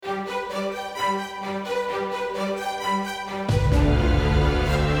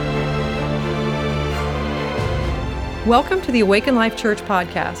Welcome to the Awaken Life Church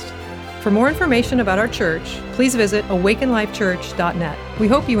podcast. For more information about our church, please visit awakenlifechurch.net. We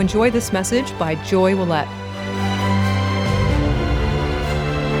hope you enjoy this message by Joy Willette.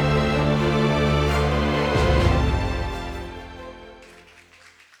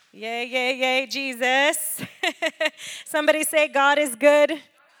 Yay, yay, yay, Jesus. Somebody say God is good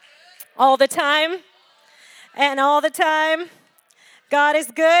all the time. And all the time, God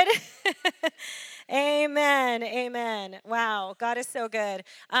is good. Amen, amen. Wow, God is so good.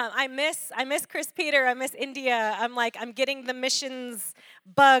 I miss Chris Peter. I miss India. I'm getting the missions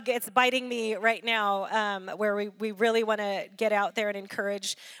bug. It's biting me right now, where we really want to get out there and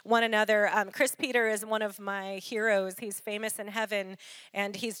encourage one another. Chris Peter is one of my heroes. He's famous in heaven,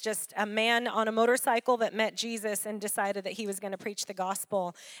 and he's just a man on a motorcycle that met Jesus and decided that he was going to preach the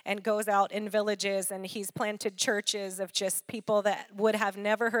gospel, and goes out in villages, and he's planted churches of just people that would have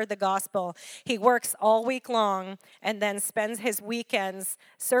never heard the gospel. He works all week long and then spends his weekends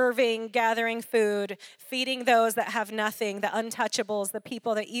serving, gathering food, feeding those that have nothing, the untouchables, the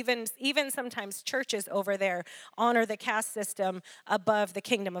people that even sometimes churches over there honor the caste system above the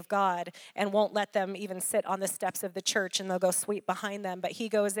kingdom of God and won't let them even sit on the steps of the church, and they'll go sweep behind them. But he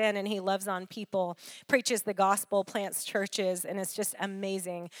goes in and he loves on people, preaches the gospel, plants churches, and it's just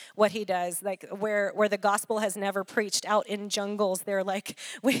amazing what he does. Like where the gospel has never preached, out in jungles, they're like,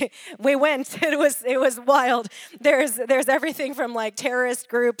 we went. It was wild. There's everything from like terrorist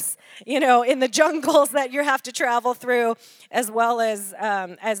groups, in the jungles that you have to travel through, as well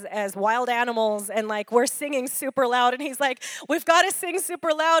as wild animals, and like we're singing super loud, and he's like, we've got to sing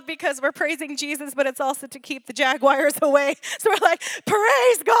super loud because we're praising Jesus, but it's also to keep the jaguars away. So we're like,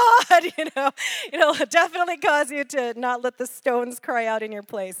 praise God, it'll definitely cause you to not let the stones cry out in your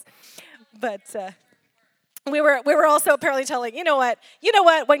place. But we were also apparently telling, you know what,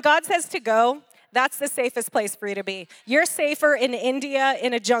 when God says to go, that's the safest place for you to be. You're safer in India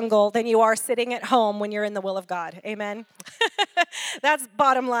in a jungle than you are sitting at home when you're in the will of God. Amen? That's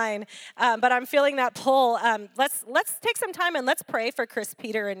bottom line. But I'm feeling that pull. Let's take some time and let's pray for Chris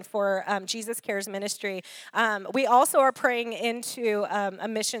Peter and for Jesus Cares Ministry. We also are praying into a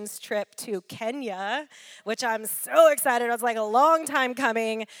missions trip to Kenya, which I'm so excited. It was like a long time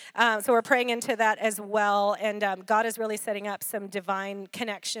coming. So we're praying into that as well. And God is really setting up some divine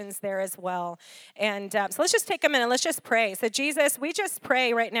connections there as well. And so let's just take a minute. Let's just pray. So Jesus, we just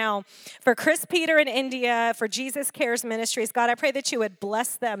pray right now for Chris Peter in India, for Jesus Cares Ministries. God, I pray that you would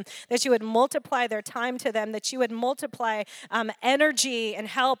bless them, that you would multiply their time to them, that you would multiply energy and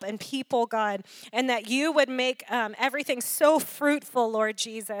help and people, God, and that you would make everything so fruitful, Lord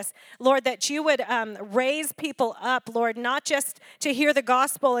Jesus. Lord, that you would raise people up, Lord, not just to hear the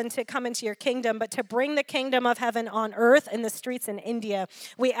gospel and to come into your kingdom, but to bring the kingdom of heaven on earth in the streets in India.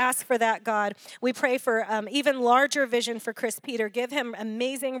 We ask for that, God. We pray for even larger vision for Chris Peter. Give him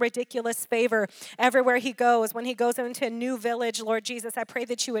amazing, ridiculous favor everywhere he goes. When he goes into a new village, Lord Jesus, I pray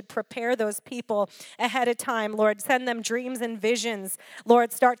that you would prepare those people ahead of time, Lord. Send them dreams and visions.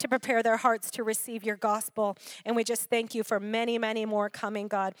 Lord, start to prepare their hearts to receive your gospel. And we just thank you for many, many more coming,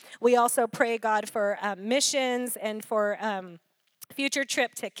 God. We also pray, God, for missions and for future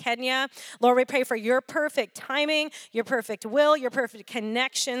trip to Kenya. Lord, we pray for your perfect timing, your perfect will, your perfect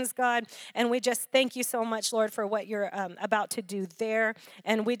connections, God. And we just thank you so much, Lord, for what you're about to do there.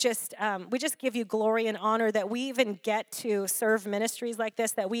 And we just give you glory and honor that we even get to serve ministries like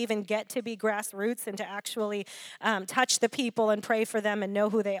this, that we even get to be grassroots and to actually touch the people and pray for them and know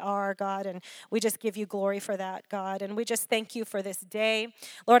who they are, God. And we just give you glory for that, God. And we just thank you for this day.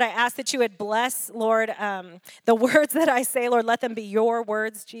 Lord, I ask that you would bless, Lord, the words that I say, Lord, let them be your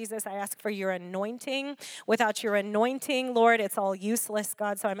words, Jesus. I ask for your anointing. Without your anointing, Lord, it's all useless,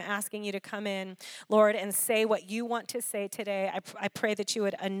 God. So I'm asking you to come in, Lord, and say what you want to say today. I pray that you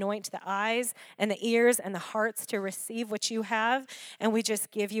would anoint the eyes and the ears and the hearts to receive what you have. And we just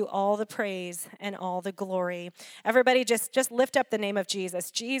give you all the praise and all the glory. Everybody just lift up the name of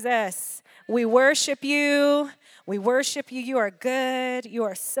Jesus. Jesus, we worship you. We worship you. You are good. You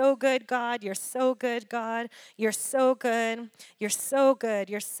are so good, God. You're so good, God. You're so good. You're so good.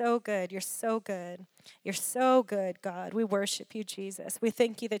 You're so good. You're so good. You're so good, God. We worship you, Jesus. We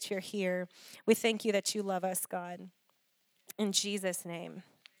thank you that you're here. We thank you that you love us, God. In Jesus' name.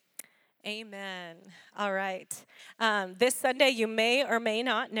 Amen. All right. This Sunday, you may or may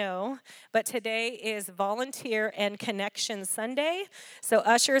not know, but today is Volunteer and Connection Sunday. So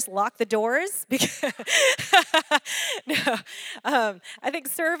ushers, lock the doors. Because no, I think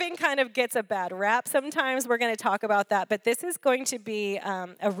serving kind of gets a bad rap sometimes. We're going to talk about that. But this is going to be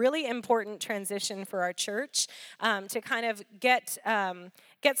a really important transition for our church to kind of get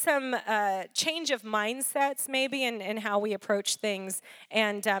get some change of mindsets maybe in how we approach things.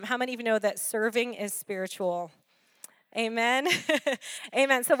 And how many of you know that serving is spiritual? Amen.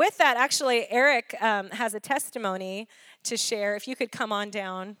 Amen. So with that, actually, Eric has a testimony to share. If you could come on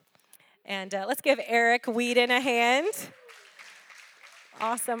down. And let's give Eric Whedon a hand.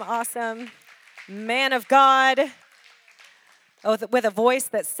 Awesome, awesome. Man of God. Oh, with a voice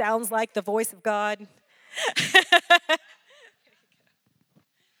that sounds like the voice of God.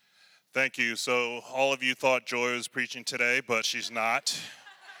 Thank you. So all of you thought Joy was preaching today, but she's not.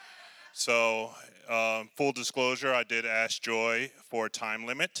 So full disclosure, I did ask Joy for a time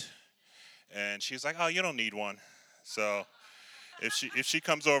limit. And she's like, oh, you don't need one. So if she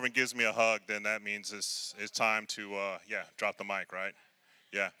comes over and gives me a hug, then that means it's time to, drop the mic, right?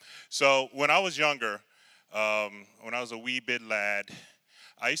 Yeah. So when I was younger, when I was a wee bit lad,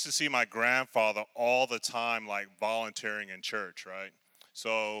 I used to see my grandfather all the time, like volunteering in church, right?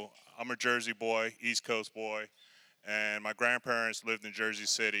 So I'm a Jersey boy, East Coast boy, and my grandparents lived in Jersey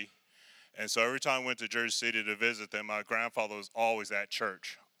City. And so every time I went to Jersey City to visit them, my grandfather was always at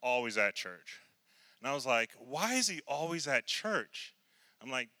church, always at church. And I was like, why is he always at church?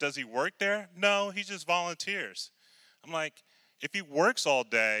 I'm like, does he work there? No, he just volunteers. I'm like, if he works all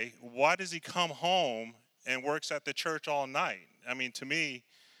day, why does he come home and works at the church all night? I mean, to me,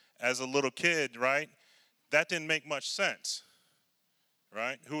 as a little kid, right, that didn't make much sense,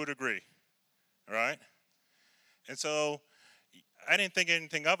 right? Who would agree, right? And so I didn't think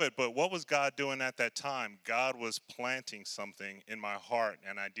anything of it, but what was God doing at that time? God was planting something in my heart,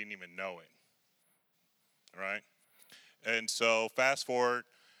 and I didn't even know it, right? And so fast forward,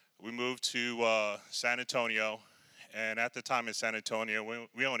 we moved to San Antonio, and at the time in San Antonio,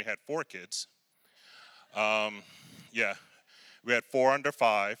 we only had 4 kids. We had 4 under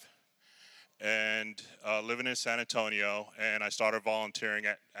 5, and living in San Antonio, and I started volunteering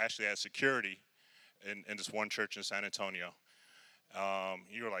actually as security in this one church in San Antonio.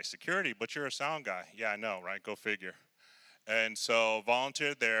 You were like, security, but you're a sound guy. Yeah, I know, right? Go figure. And so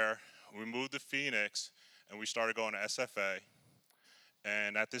volunteered there. We moved to Phoenix, and we started going to SFA.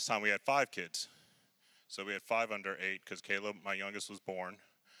 And at this time, we had 5 kids. So we had 5 under 8 because Caleb, my youngest, was born.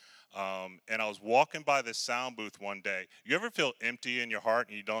 And I was walking by this sound booth one day. You ever feel empty in your heart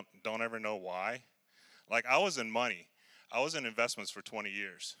and you don't ever know why? Like, I was in money. I was in investments for 20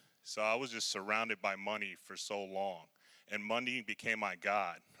 years. So I was just surrounded by money for so long. And money became my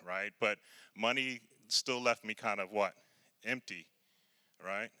God, right? But money still left me kind of what? Empty,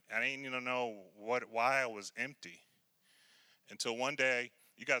 right? I didn't even know why I was empty. Until one day,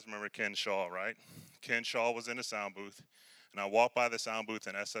 you guys remember Ken Shaw, right? Ken Shaw was in the sound booth, and I walked by the sound booth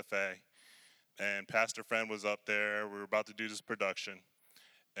in SFA, and Pastor Friend was up there. We were about to do this production,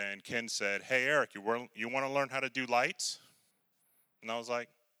 and Ken said, hey, Eric, you want to learn how to do lights? And I was like,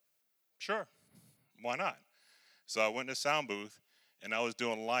 sure, why not? So I went to the sound booth, and I was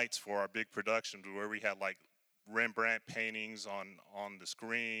doing lights for our big production where we had like Rembrandt paintings on the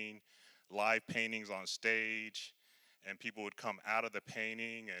screen, live paintings on stage, and people would come out of the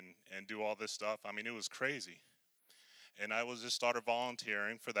painting and do all this stuff. I mean, it was crazy. And I was just started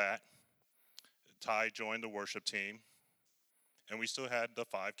volunteering for that. Ty joined the worship team, and we still had the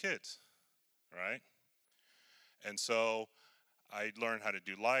 5 kids, right? And so I learned how to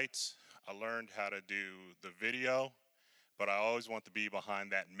do lights. I learned how to do the video, but I always want to be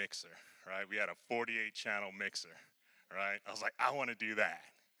behind that mixer, right? We had a 48-channel mixer, right? I was like, I want to do that.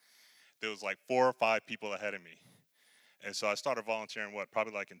 There was like 4 or 5 people ahead of me. And so I started volunteering,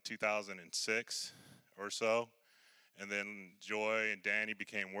 probably like in 2006 or so. And then Joy and Danny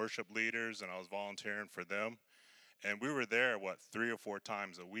became worship leaders, and I was volunteering for them. And we were there, 3 or 4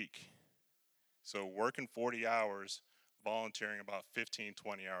 times a week. So working 40 hours, volunteering about 15,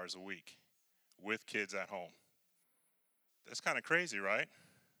 20 hours a week with kids at home. That's kind of crazy, right?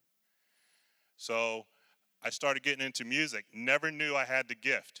 So I started getting into music. Never knew I had the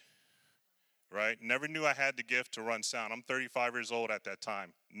gift, right? Never knew I had the gift to run sound. I'm 35 years old at that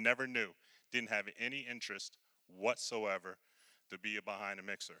time. Never knew. Didn't have any interest whatsoever to be behind a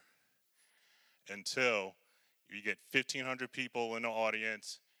mixer until you get 1,500 people in the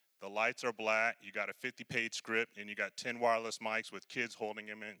audience. The lights are black. You got a 50-page script, and you got 10 wireless mics with kids holding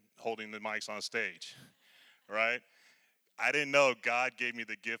the mics on stage, right? I didn't know God gave me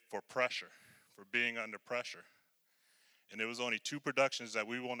the gift for pressure, for being under pressure. And there was only 2 productions that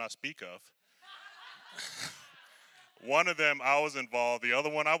we will not speak of. One of them I was involved, the other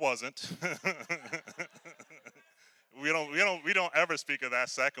one I wasn't. We don't ever speak of that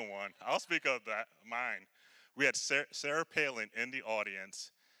second one. I'll speak of mine. We had Sarah Palin in the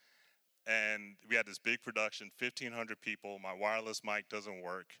audience, And we had this big production, 1,500 people. My wireless mic doesn't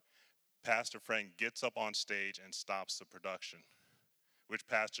work. Pastor Frank gets up on stage and stops the production, which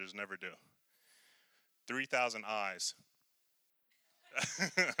pastors never do. 3,000 eyes.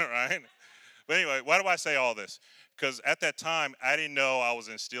 Right? But anyway, why do I say all this? Because at that time, I didn't know I was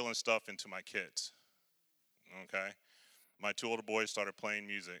instilling stuff into my kids. Okay? My 2 older boys started playing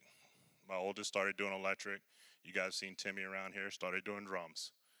music. My oldest started doing electric. You guys seen Timmy around here, started doing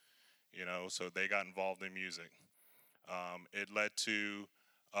drums. So they got involved in music. It led to,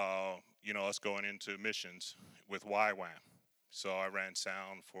 us going into missions with YWAM. So I ran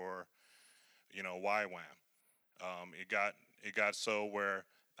sound for, YWAM. It got so where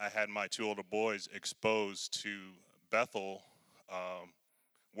I had my 2 older boys exposed to Bethel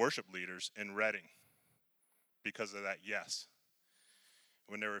worship leaders in Reading because of that yes.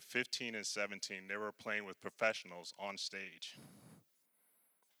 When they were 15 and 17, they were playing with professionals on stage.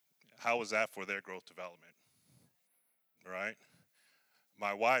 How was that for their growth development? Right?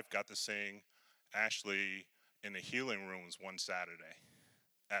 My wife got to sing Ashley in the healing rooms one Saturday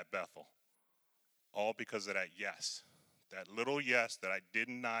at Bethel. All because of that yes. That little yes that I did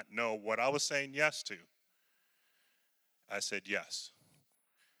not know what I was saying yes to. I said yes.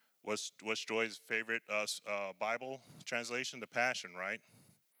 What's Joy's favorite Bible translation? The Passion, right?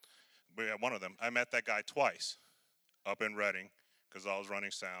 We had one of them. I met that guy twice up in Reading because I was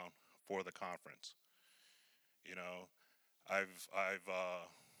running sound for the conference.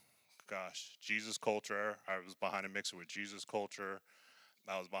 Jesus Culture. I was behind a mixer with Jesus Culture.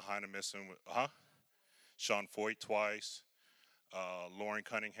 I was behind a mixer with Sean Foyt twice. Lauren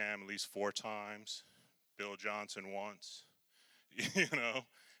Cunningham at least 4 times. Bill Johnson once.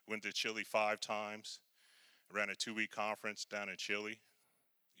 Went to Chile 5 times. Ran a 2-week conference down in Chile.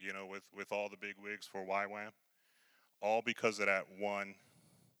 With all the big wigs for YWAM. All because of that one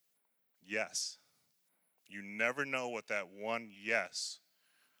yes. You never know what that one yes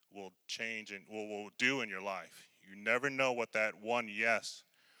will change and will do in your life. You never know what that one yes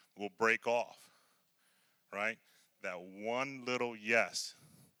will break off, right? That one little yes,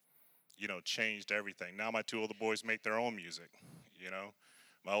 changed everything. Now my 2 older boys make their own music,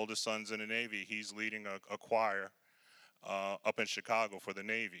 My oldest son's in the Navy. He's leading a choir up in Chicago for the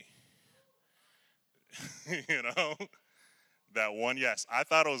Navy. That one yes. I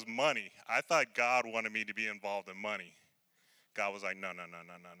thought it was money. I thought God wanted me to be involved in money. God was like, no.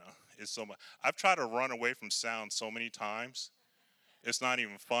 It's so much. I've tried to run away from sound so many times. It's not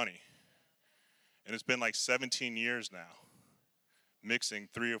even funny. And it's been like 17 years now, mixing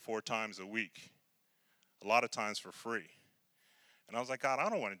 3 or 4 times a week, a lot of times for free. And I was like, God, I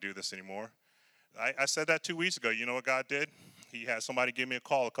don't want to do this anymore. I said that 2 weeks ago. You know what God did? He had somebody give me a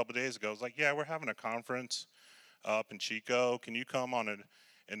call a couple days ago. I was like, yeah, we're having a conference up in Chico. Can you come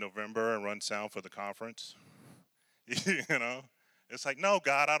in November and run sound for the conference? It's like, no,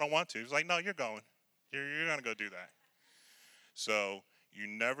 God, I don't want to. He's like, no, you're going. You're going to go do that. So you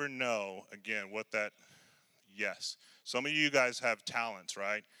never know, again, what that, yes. Some of you guys have talents,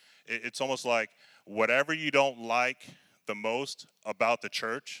 right? It's almost like whatever you don't like the most about the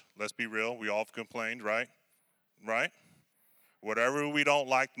church, let's be real, we all have complained, right? Right? Whatever we don't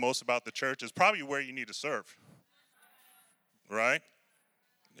like most about the church is probably where you need to serve. Right?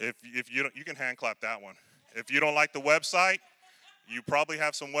 If you don't, you can hand clap that one. If you don't like the website, you probably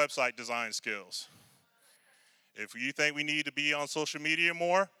have some website design skills. If you think we need to be on social media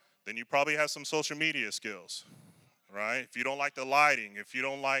more, then you probably have some social media skills. Right? If you don't like the lighting, if you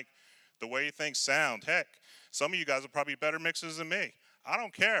don't like the way things sound, heck, some of you guys are probably better mixers than me. I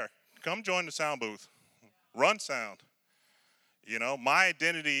don't care. Come join the sound booth. Run sound. My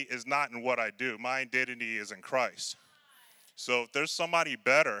identity is not in what I do. My identity is in Christ. So if there's somebody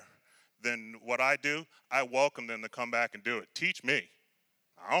better than what I do, I welcome them to come back and do it. Teach me.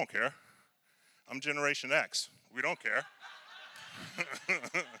 I don't care. I'm Generation X. We don't care.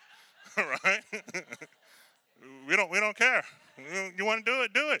 Right? We don't care. You want to do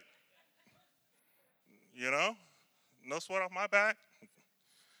it? Do it. No sweat off my back.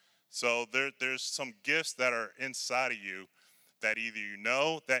 So there's some gifts that are inside of you that either you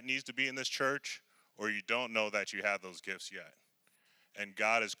know that needs to be in this church or you don't know that you have those gifts yet. And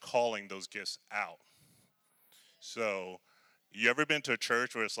God is calling those gifts out. So you ever been to a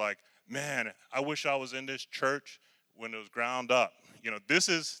church where it's like, man, I wish I was in this church when it was ground up. This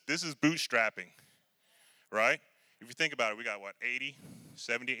is bootstrapping, right? If you think about it, we got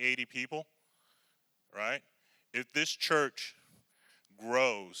 80 people, right? If this church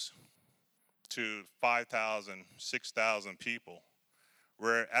grows to 5,000, 6,000 people,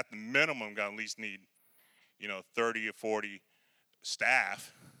 we're at the minimum going to at least need, 30 or 40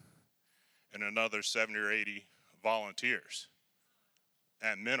 staff. and another 70 or 80 volunteers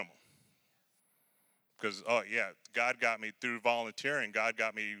at minimum. Because, God got me through volunteering. God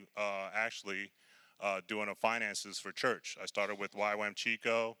got me actually doing the finances for church. I started with YWAM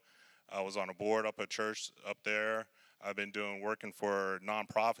Chico. I was on a board up at church up there. I've been working for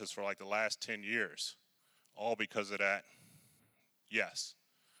nonprofits for like the last 10 years, all because of that yes.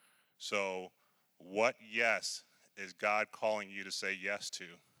 So what yes is God calling you to say yes to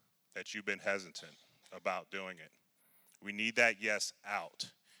that you've been hesitant about doing it? We need that yes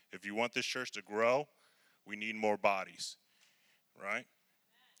out. If you want this church to grow, we need more bodies, right?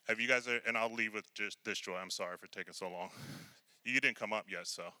 Have you guys, and I'll leave with just this, Joy. I'm sorry for taking so long. You didn't come up yet,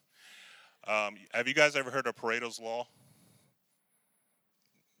 so. Have you guys ever heard of Pareto's Law?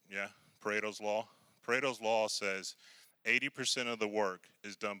 Yeah, Pareto's Law. Pareto's Law says 80% of the work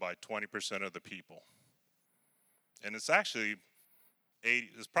is done by 20% of the people. And it's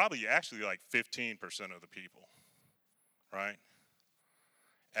probably actually like 15% of the people, right?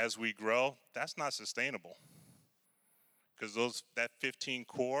 As we grow, that's not sustainable. Because that 15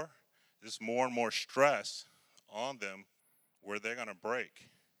 core, there's more and more stress on them where they're going to break.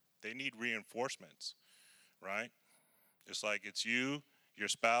 They need reinforcements, right? It's like it's you, your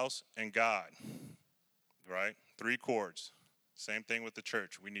spouse, and God, right? 3 chords. Same thing with the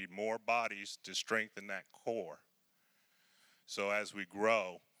church. We need more bodies to strengthen that core. So as we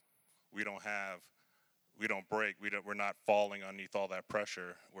grow, we don't break. We're not falling underneath all that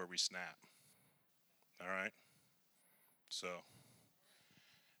pressure where we snap. All right? So,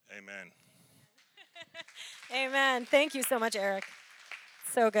 amen. Amen. Thank you so much, Eric.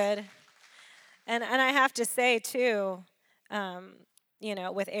 So good. And I have to say too,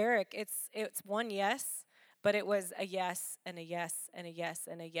 with Eric, it's one yes, but it was a yes and a yes and a yes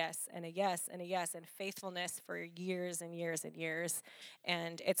and a yes and a yes and a yes and faithfulness for years and years and years.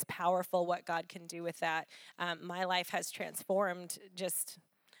 And it's powerful what God can do with that. My life has transformed just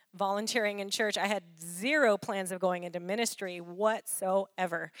volunteering in church. I had zero plans of going into ministry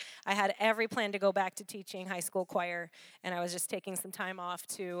whatsoever. I had every plan to go back to teaching high school choir, and I was just taking some time off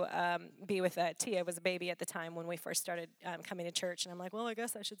to be with Tia was a baby at the time when we first started coming to church, and I'm like, well, I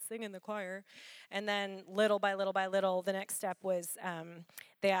guess I should sing in the choir. And then little by little by little, the next step was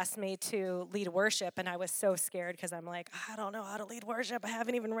they asked me to lead worship, and I was so scared because I'm like, I don't know how to lead worship. I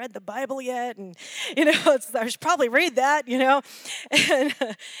haven't even read the Bible yet, and I should probably read that, and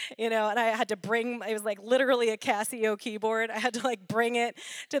I had to it was like literally a Casio keyboard. I had to like bring it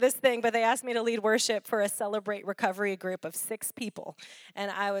to this thing, but they asked me to lead worship for a Celebrate Recovery group of 6 people,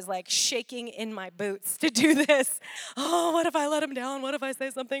 and I was like shaking in my boots to do this. Oh, what if I let them down? What if I say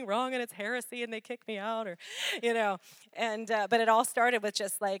something wrong and it's heresy and they kick me out, but it all started with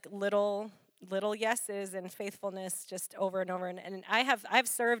just like little yeses and faithfulness just over and over. And I've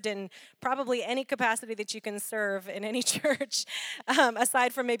served in probably any capacity that you can serve in any church,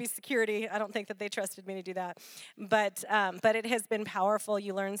 aside from maybe security. I don't think that they trusted me to do that. But it has been powerful.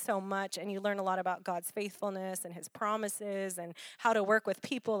 You learn so much, and you learn a lot about God's faithfulness and his promises and how to work with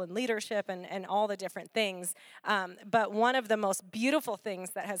people and leadership and all the different things. But one of the most beautiful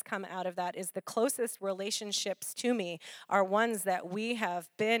things that has come out of that is the closest relationships to me are ones that we have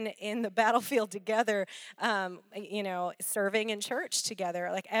been in the battlefield together, serving in church together.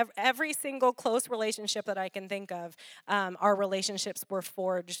 Like every single close relationship that I can think of, our relationships were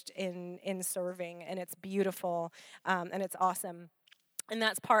forged in serving, and it's beautiful, and it's awesome. And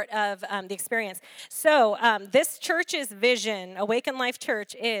that's part of the experience. So this church's vision, Awaken Life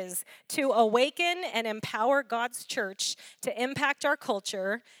Church, is to awaken and empower God's church to impact our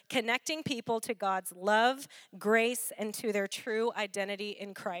culture, connecting people to God's love, grace, and to their true identity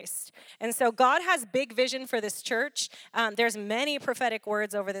in Christ. And so God has big vision for this church. There's many prophetic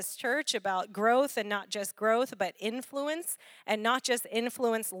words over this church about growth, and not just growth, but influence, and not just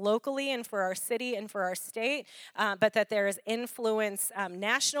influence locally and for our city and for our state, but that there is influence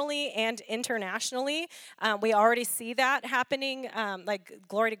nationally and internationally. We already see that happening,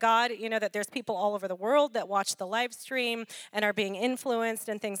 glory to God, that there's people all over the world that watch the live stream and are being influenced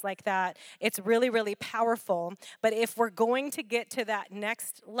and things like that. It's really, really powerful. But if we're going to get to that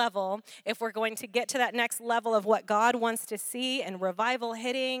next level, if we're going to get to that next level of what God wants to see and revival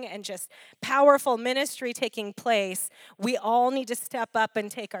hitting and just powerful ministry taking place, we all need to step up and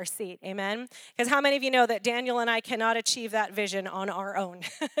take our seat. Amen? Because how many of you know that Daniel and I cannot achieve that vision on our own?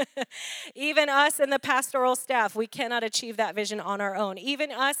 Even us and the pastoral staff, we cannot achieve that vision on our own.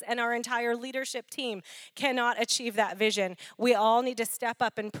 Even us and our entire leadership team cannot achieve that vision. We all need to step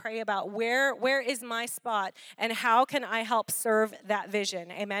up and pray about where is my spot and how can I help serve that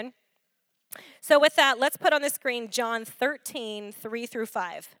vision. Amen? So with that, let's put on the screen John 13, 3 through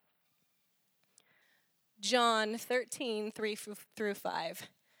 5. John 13, 3 through 5.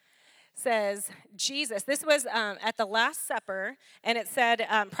 Says Jesus, this was at the Last Supper, and it said,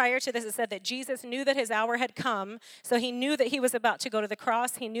 prior to this, it said that Jesus knew that his hour had come, so he knew that he was about to go to the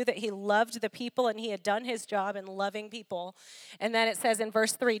cross. He knew that he loved the people, and he had done his job in loving people. And then it says in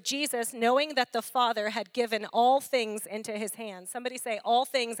verse 3, Jesus, knowing that the Father had given all things into his hands. Somebody say, all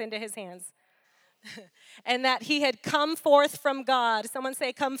things into his hands. And that he had come forth from God. Someone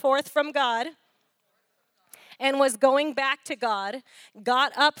say, come forth from God. And was going back to God,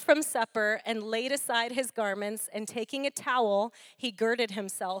 got up from supper and laid aside his garments, and taking a towel, he girded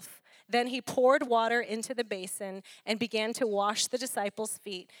himself. Then he poured water into the basin and began to wash the disciples'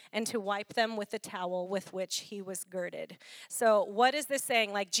 feet and to wipe them with the towel with which he was girded. So what is this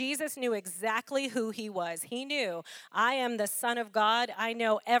saying? Like, Jesus knew exactly who he was. He knew, I am the Son of God. I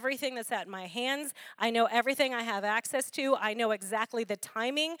know everything that's at my hands. I know everything I have access to. I know exactly the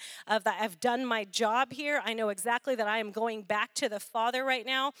timing of that. I've done my job here. I know exactly that I am going back to the Father right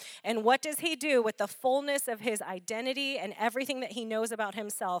now. And what does he do with the fullness of his identity and everything that he knows about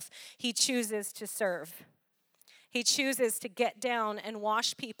himself? He chooses to serve. He chooses to get down and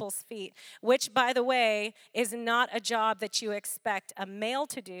wash people's feet, which, by the way, is not a job that you expect a male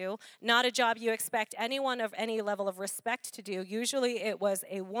to do, not a job you expect anyone of any level of respect to do. Usually it was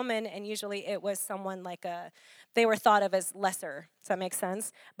a woman, and usually it was someone they were thought of as lesser. Does that make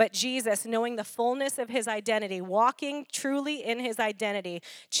sense? But Jesus, knowing the fullness of his identity, walking truly in his identity,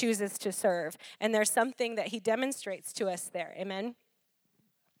 chooses to serve. And there's something that he demonstrates to us there. Amen?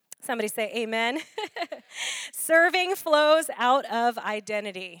 Somebody say amen. Serving flows out of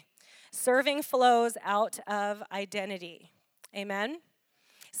identity. Serving flows out of identity. Amen.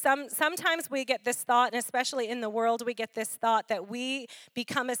 Sometimes we get this thought, and especially in the world, we get this thought that we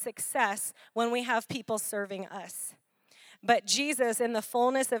become a success when we have people serving us. But Jesus, in the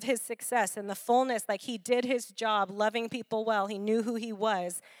fullness of his success, in the fullness, like he did his job, loving people well, he knew who he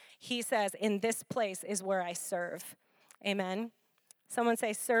was, he says, in this place is where I serve. Amen. Someone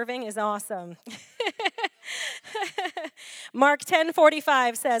say, serving is awesome. Mark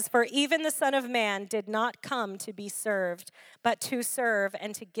 10:45 says, for even the Son of Man did not come to be served, but to serve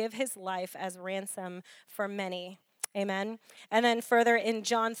and to give his life as ransom for many. Amen. And then further in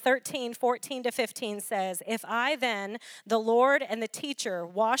John 13:14-15 says, if I then, the Lord and the teacher,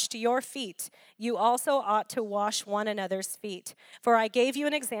 washed your feet, you also ought to wash one another's feet. For I gave you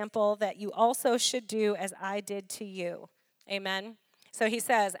an example that you also should do as I did to you. Amen. So he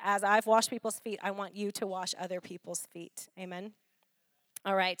says, as I've washed people's feet, I want you to wash other people's feet. Amen?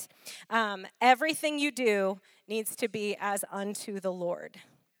 All right. Everything you do needs to be as unto the Lord.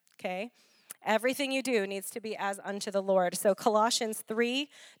 Okay? Everything you do needs to be as unto the Lord. So Colossians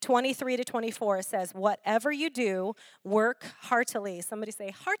 3:23-24 says, whatever you do, work heartily. Somebody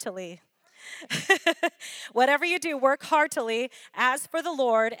say heartily. Whatever you do, work heartily as for the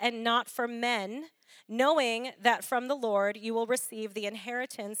Lord and not for men, knowing that from the Lord you will receive the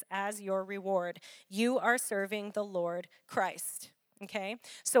inheritance as your reward. You are serving the Lord Christ. Okay?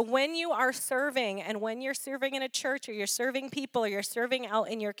 So when you are serving, and when you're serving in a church, or you're serving people, or you're serving out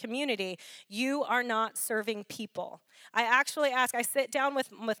in your community, you are not serving people. I actually I sit down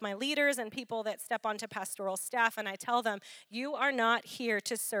with my leaders and people that step onto pastoral staff, and I tell them, you are not here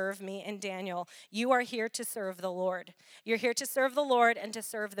to serve me and Daniel. You are here to serve the Lord. You're here to serve the Lord and to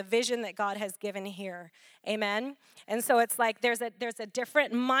serve the vision that God has given here. Amen? And so it's like there's a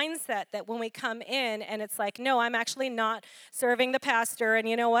different mindset that when we come in, and it's like, no, I'm actually not serving the pastor, and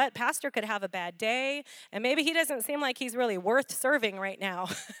you know what? Pastor could have a bad day, and maybe he doesn't seem like he's really worth serving right now,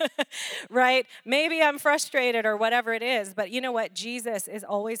 right? Maybe I'm frustrated or whatever it is, but you know what? Jesus is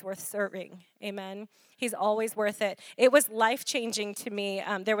always worth serving. Amen. He's always worth it. It was life-changing to me.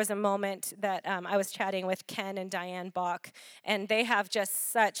 There was a moment that I was chatting with Ken and Diane Bach, and they have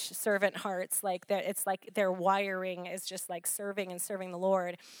just such servant hearts. Like it's like their wiring is just like serving and serving the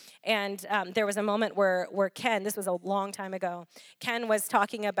Lord. And there was a moment where Ken, this was a long time ago, Ken was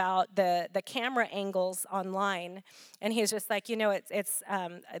talking about the camera angles online, and he was just like, you know, it's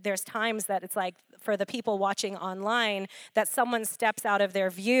there's times that it's like for the people watching online that someone steps out of their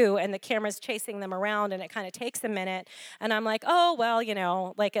view and the camera's chasing them around, and it kind of takes a minute. And I'm like, oh, well, you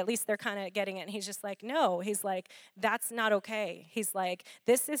know, like at least they're kind of getting it. And he's just like, no, he's like, that's not okay. He's like,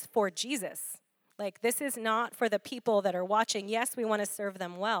 this is for Jesus. Like, this is not for the people that are watching. Yes, we want to serve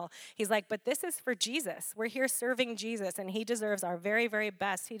them well. He's like, but this is for Jesus. We're here serving Jesus, and he deserves our very, very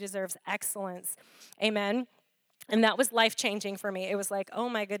best. He deserves excellence. Amen. And that was life-changing for me. It was like, oh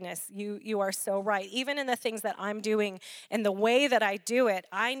my goodness, you are so right. Even in the things that I'm doing and the way that I do it,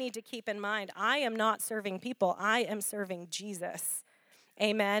 I need to keep in mind, I am not serving people. I am serving Jesus.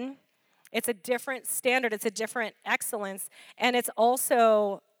 Amen. It's a different standard. It's a different excellence. And it's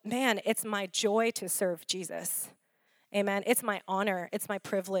also, man, it's my joy to serve Jesus. Amen. It's my honor. It's my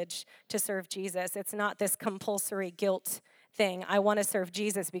privilege to serve Jesus. It's not this compulsory guilt thing. I want to serve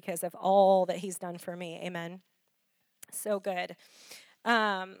Jesus because of all that he's done for me. Amen. So good.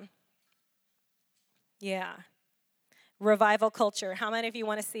 Yeah. Revival culture. How many of you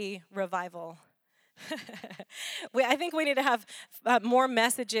want to see revival? I think we need to have more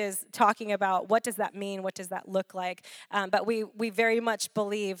messages talking about what does that mean, what does that look like. But we very much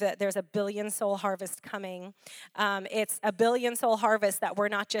believe that there's a billion soul harvest coming. It's a billion soul harvest that we're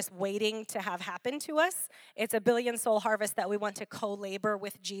not just waiting to have happen to us. It's a billion soul harvest that we want to co-labor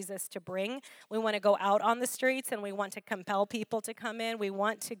with Jesus to bring. We want to go out on the streets and we want to compel people to come in. We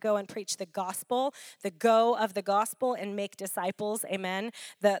want to go and preach the gospel, the go of the gospel, and make disciples. Amen.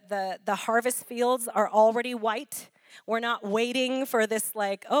 The harvest fields are already white. We're not waiting for this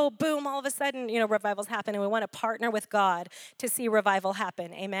boom, all of a sudden, revival's happening. We want to partner with God to see revival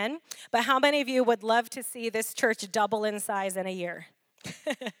happen. Amen. But how many of you would love to see this church double in size in a year?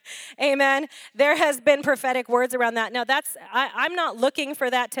 Amen. There has been prophetic words around that. Now, I'm not looking for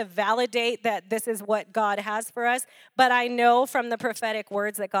that to validate that this is what God has for us, but I know from the prophetic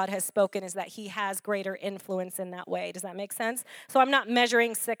words that God has spoken is that he has greater influence in that way. Does that make sense? So I'm not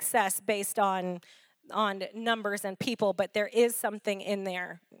measuring success based on numbers and people, but there is something in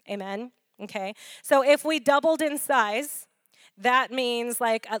there. Amen. Okay. So if we doubled in size, that means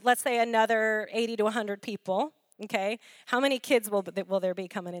let's say another 80 to 100 people. Okay. How many kids will there be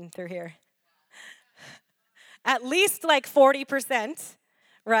coming in through here? At least 40%,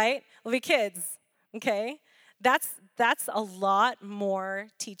 right? Will be kids. Okay. That's a lot more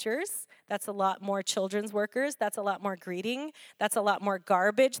teachers. That's a lot more children's workers. That's a lot more greeting. That's a lot more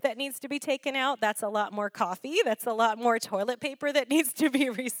garbage that needs to be taken out. That's a lot more coffee. That's a lot more toilet paper that needs to be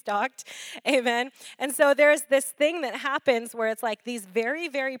restocked. Amen. And so there's this thing that happens where it's these very,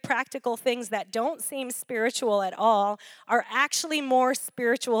 very practical things that don't seem spiritual at all are actually more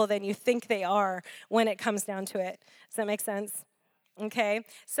spiritual than you think they are when it comes down to it. Does that make sense? Okay.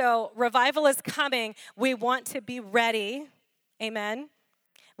 So revival is coming. We want to be ready. Amen.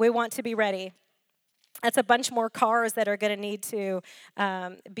 We want to be ready. That's a bunch more cars that are going to need to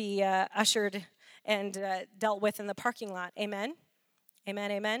be ushered and dealt with in the parking lot. Amen?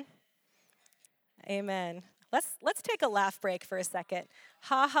 Amen, amen? Amen. Let's take a laugh break for a second.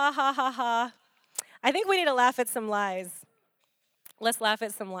 Ha, ha, ha, ha, ha. I think we need to laugh at some lies. Let's laugh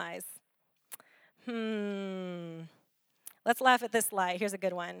at some lies. Let's laugh at this lie. Here's a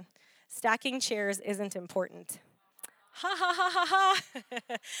good one. Stacking chairs isn't important. Ha, ha, ha, ha,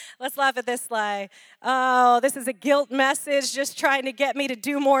 ha. Let's laugh at this lie. Oh, this is a guilt message just trying to get me to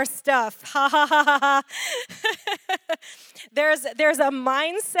do more stuff. Ha, ha, ha, ha, ha. There's a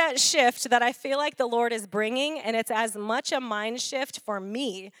mindset shift that I feel like the Lord is bringing, and it's as much a mind shift for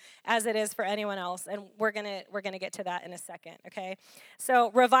me as it is for anyone else. And we're gonna get to that in a second, okay?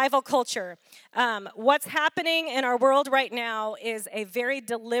 So revival culture. What's happening in our world right now is a very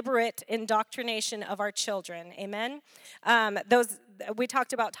deliberate indoctrination of our children. Amen? We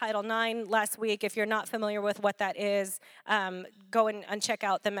talked about Title IX last week. If you're not familiar with what that is, go and check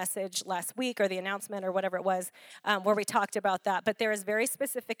out the message last week or the announcement or whatever it was where we talked about that. But there is very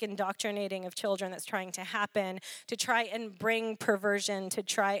specific indoctrinating of children that's trying to happen to try and bring perversion, to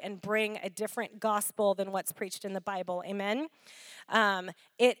try and bring a different gospel than what's preached in the Bible. Amen?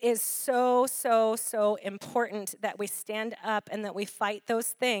 It is so, so, so important that we stand up and that we fight those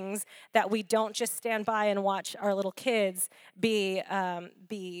things, that we don't just stand by and watch our little kids be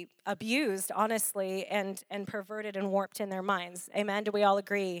abused, honestly, and perverted and warped in their minds. Amen? Do we all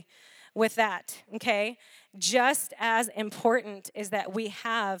agree with that? Okay? Just as important is that we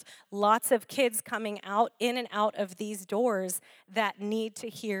have lots of kids coming out, in and out of these doors that need to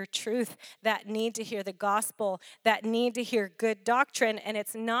hear truth, that need to hear the gospel, that need to hear good doctrine. And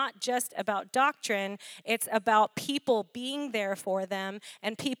it's not just about doctrine, it's about people being there for them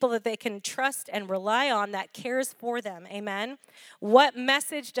and people that they can trust and rely on that cares for them. Amen? What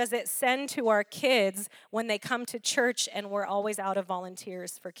message does it send to our kids when they come to church and we're always out of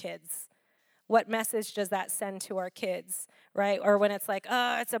volunteers for kids? What message does that send to our kids, right? Or when it's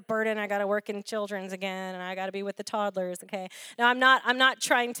it's a burden, I got to work in children's again, and I got to be with the toddlers, okay? Now, I'm not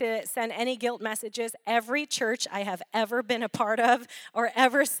trying to send any guilt messages. Every church I have ever been a part of or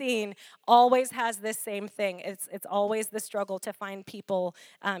ever seen always has this same thing. It's always the struggle to find people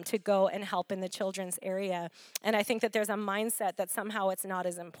to go and help in the children's area. And I think that there's a mindset that somehow it's not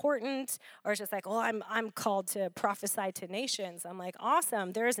as important, or it's just I'm called to prophesy to nations. I'm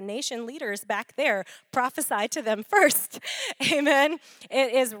awesome. There's nation leaders back there. Prophesy to them first. Amen.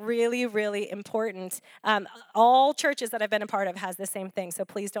 It is really, really important. All churches that I've been a part of has the same thing, so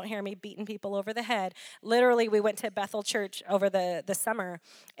please don't hear me beating people over the head. Literally, we went to Bethel Church over the summer,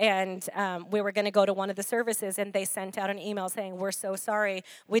 and we were going to go to one of the services, and they sent out an email saying, we're so sorry,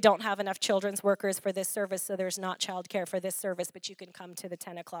 we don't have enough children's workers for this service, so there's not childcare for this service, but you can come to the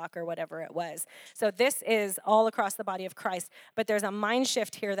 10 o'clock or whatever it was. So this is all across the body of Christ, but there's a mind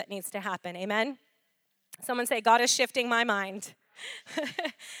shift here that needs to happen. Amen? Someone say, God is shifting my mind.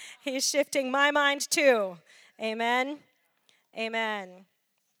 He's shifting my mind too. Amen? Amen.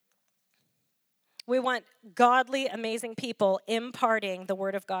 We want godly, amazing people imparting the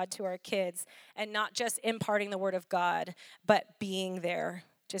Word of God to our kids, and not just imparting the Word of God, but being there.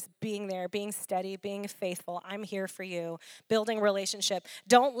 Just being there, being steady, being faithful. I'm here for you. Building relationship.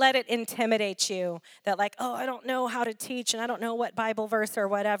 Don't let it intimidate you that like, oh, I don't know how to teach and I don't know what Bible verse or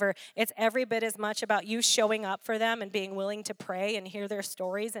whatever. It's every bit as much about you showing up for them and being willing to pray and hear their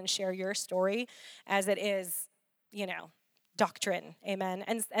stories and share your story as it is, doctrine. Amen.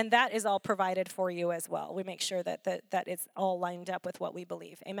 And that is all provided for you as well. We make sure that it's all lined up with what we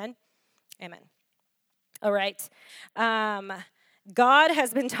believe. Amen. Amen. All right. God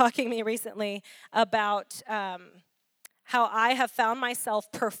has been talking to me recently about how I have found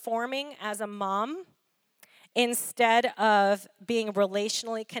myself performing as a mom instead of being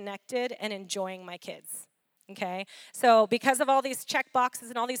relationally connected and enjoying my kids. Okay, so because of all these check boxes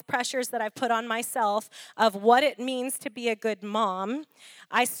and all these pressures that I've put on myself of what it means to be a good mom,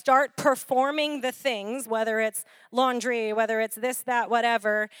 I start performing the things, whether it's laundry, whether it's this, that,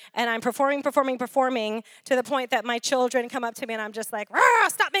 whatever, and I'm performing to the point that my children come up to me and I'm just like, rah,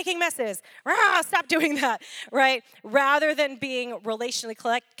 stop making messes, rah, stop doing that, right? Rather than being relationally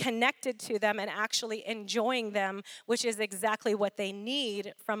connected to them and actually enjoying them, which is exactly what they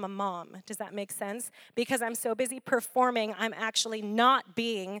need from a mom. Does that make sense? Because I'm so busy performing, I'm actually not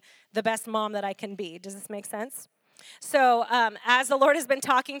being the best mom that I can be. Does this make sense? So as the Lord has been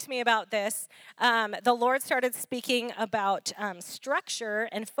talking to me about this, the Lord started speaking about structure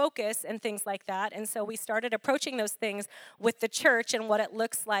and focus and things like that. And so we started approaching those things with the church and what it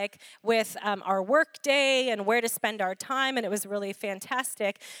looks like with our work day and where to spend our time. And it was really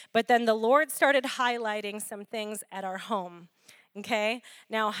fantastic. But then the Lord started highlighting some things at our home. Okay,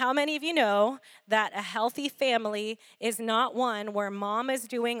 now how many of you know that a healthy family is not one where mom is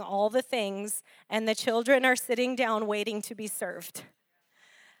doing all the things and the children are sitting down waiting to be served?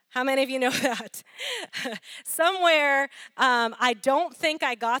 How many of you know that? Somewhere, I don't think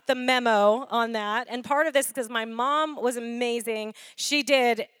I got the memo on that. And part of this is because my mom was amazing. She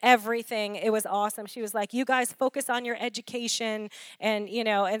did everything. It was awesome. She was like, you guys focus on your education. And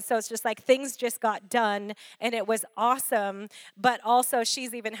so it's just like things just got done. And it was awesome. But also,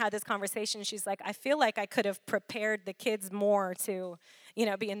 she's even had this conversation. She's like, I feel like I could have prepared the kids more to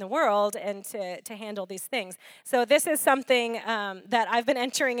be in the world and to handle these things. So this is something that I've been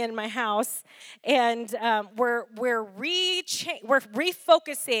entering in my house, and we're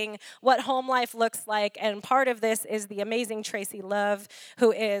refocusing what home life looks like. And part of this is the amazing Tracy Love,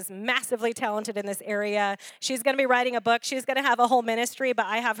 who is massively talented in this area. She's going to be writing a book. She's going to have a whole ministry, but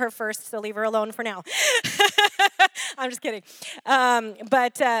I have her first, so leave her alone for now. I'm just kidding.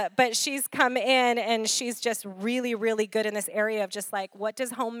 But she's come in, and she's just really, really good in this area of just like, what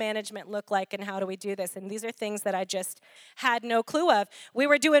does home management look like and how do we do this? And these are things that I just had no clue of. We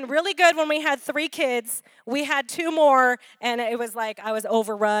were doing really good when we had 3 kids. We had 2 more, and it was like I was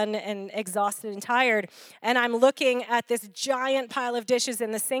overrun and exhausted and tired. And I'm looking at this giant pile of dishes in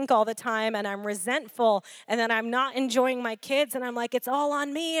the sink all the time, and I'm resentful, and then I'm not enjoying my kids, and I'm like, it's all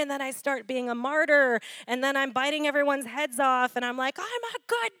on me, and then I start being a martyr, and then I'm biting everyone's heads off, and I'm like, I'm a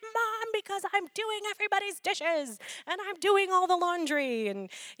good mom because I'm doing everybody's dishes, and I'm doing all the laundry, and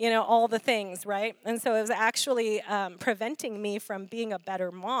all the things, right? And so it was actually preventing me from being a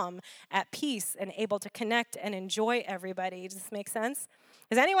better mom at peace and able to connect and enjoy everybody. Does this make sense?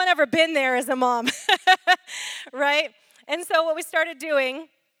 Has anyone ever been there as a mom? Right? And so what we started doing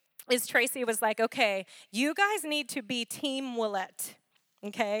is Tracy was like, okay, you guys need to be Team Willette.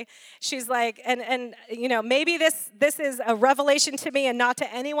 Okay, she's like, and maybe this is a revelation to me and not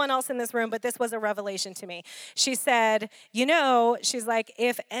to anyone else in this room, but this was a revelation to me. She said, she's like,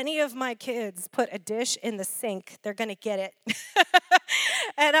 if any of my kids put a dish in the sink, they're gonna get it.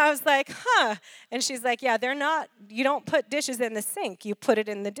 And I was like, huh. And she's like, yeah, you don't put dishes in the sink, you put it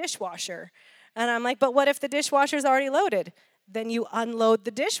in the dishwasher. And I'm like, but what if the dishwasher's already loaded? Then you unload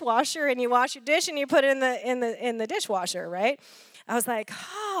the dishwasher and you wash your dish and you put it in the dishwasher, right? I was like,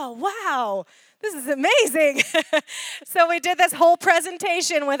 oh, wow, this is amazing. So we did this whole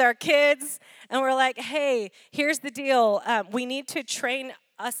presentation with our kids, and we're like, hey, here's the deal. We need to train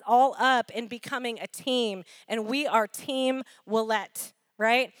us all up in becoming a team, and we are Team Willette,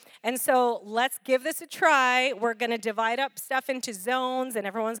 right? And so let's give this a try. We're going to divide up stuff into zones, and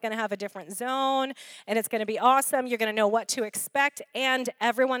everyone's going to have a different zone, and it's going to be awesome. You're going to know what to expect, and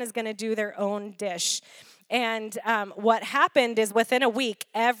everyone is going to do their own dish. And what happened is within a week,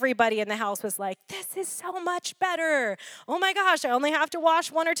 everybody in the house was like, this is so much better. Oh my gosh, I only have to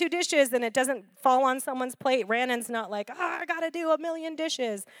wash 1 or 2 dishes and it doesn't fall on someone's plate. Rannon's not like, I got to do 1,000,000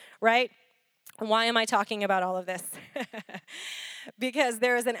 dishes, right? Why am I talking about all of this? Because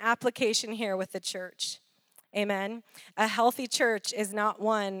there is an application here with the church. Amen. A healthy church is not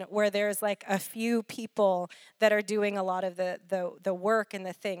one where there's like a few people that are doing a lot of the work and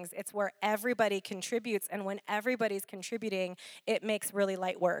the things. It's where everybody contributes, and when everybody's contributing, it makes really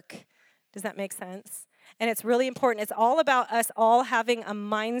light work. Does that make sense? And it's really important. It's all about us all having a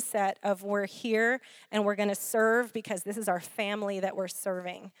mindset of we're here and we're going to serve because this is our family that we're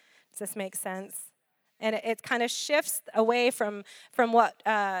serving. Does this make sense? And it kind of shifts away from what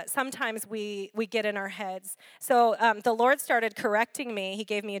sometimes we get in our heads. So the Lord started correcting me. He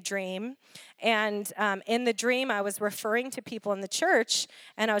gave me a dream. And in the dream, I was referring to people in the church.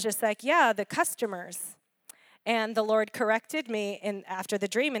 And I was just like, yeah, the customers. And the Lord corrected me after the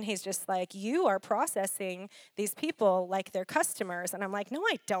dream. And he's just like, you are processing these people like they're customers. And I'm like, no,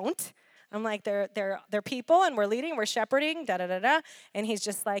 I don't. I'm like, they're people, and we're leading, we're shepherding, da-da-da-da. And he's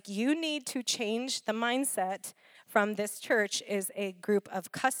just like, you need to change the mindset from this church is a group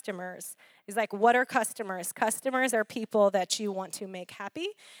of customers. He's like, what are customers? Customers are people that you want to make happy,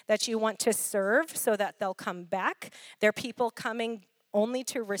 that you want to serve so that they'll come back. They're people coming only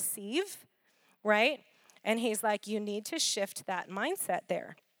to receive, right? And he's like, you need to shift that mindset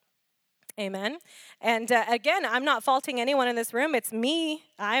there. Amen. And again, I'm not faulting anyone in this room. It's me.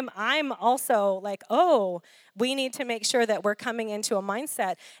 I'm also like, oh, we need to make sure that we're coming into a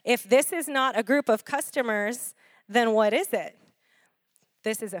mindset. If this is not a group of customers, then what is it?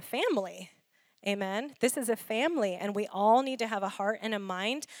 This is a family. Amen. This is a family, and we all need to have a heart and a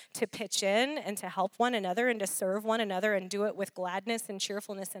mind to pitch in and to help one another and to serve one another and do it with gladness and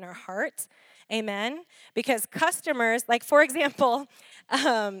cheerfulness in our hearts. Amen. Because customers, like for example,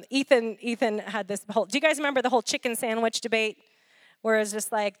 Ethan had this whole, do you guys remember the whole chicken sandwich debate? Where it's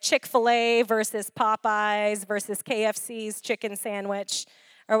just like Chick-fil-A versus Popeyes versus KFC's chicken sandwich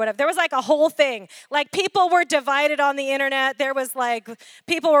or whatever. There was like a whole thing. Like people were divided on the internet. There was like,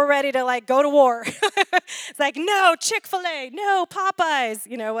 people were ready to like go to war. It's like, no, Chick-fil-A, no, Popeyes,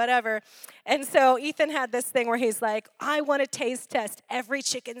 whatever. And so Ethan had this thing where he's like, I want to taste test every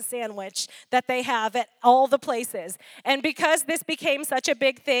chicken sandwich that they have at all the places. And because this became such a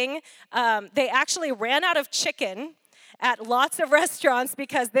big thing, they actually ran out of chicken at lots of restaurants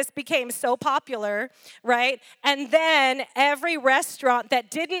because this became so popular, right? And then every restaurant that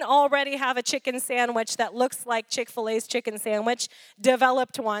didn't already have a chicken sandwich that looks like Chick-fil-A's chicken sandwich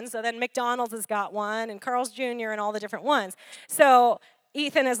developed one. So then McDonald's has got one, and Carl's Jr. and all the different ones. So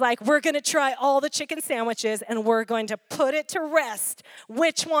Ethan is like, we're going to try all the chicken sandwiches, and we're going to put it to rest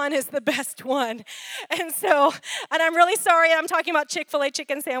which one is the best one. And I'm really sorry I'm talking about Chick-fil-A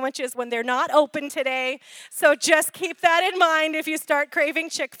chicken sandwiches when they're not open today. So just keep that in mind if you start craving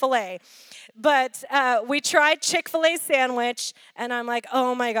Chick-fil-A. But we tried Chick-fil-A sandwich, and I'm like,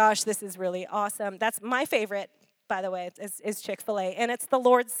 oh my gosh, this is really awesome. That's my favorite, by the way, is Chick-fil-A, and it's the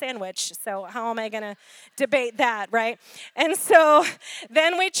Lord's sandwich, so how am I going to debate that, right? And so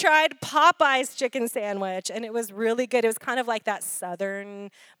then we tried Popeye's chicken sandwich, and it was really good. It was kind of like that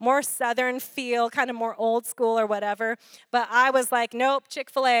more southern feel, kind of more old school or whatever, but I was like, nope,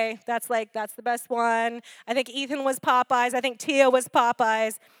 Chick-fil-A, that's the best one. I think Ethan was Popeye's. I think Tia was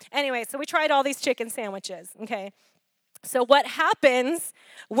Popeye's. Anyway, so we tried all these chicken sandwiches, okay? So what happens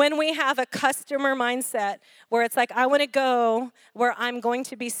when we have a customer mindset where it's like, I want to go where I'm going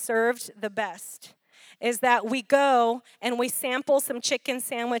to be served the best, is that we go and we sample some chicken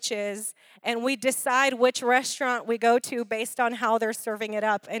sandwiches and we decide which restaurant we go to based on how they're serving it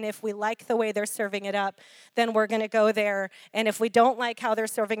up. And if we like the way they're serving it up, then we're going to go there. And if we don't like how they're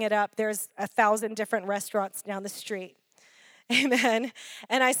serving it up, there's 1,000 different restaurants down the street. Amen.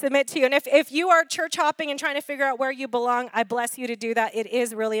 And I submit to you. And if you are church hopping and trying to figure out where you belong, I bless you to do that. It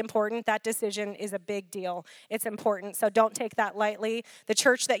is really important. That decision is a big deal. It's important. So don't take that lightly. The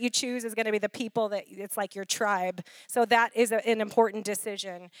church that you choose is going to be the people that it's like your tribe. So that is an important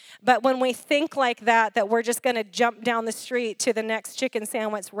decision. But when we think like that we're just going to jump down the street to the next chicken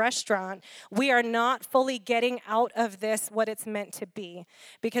sandwich restaurant, we are not fully getting out of this what it's meant to be,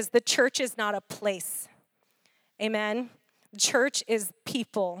 because the church is not a place. Amen. Church is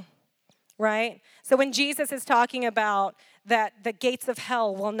people, right? So when Jesus is talking about that the gates of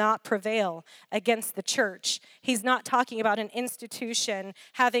hell will not prevail against the church, he's not talking about an institution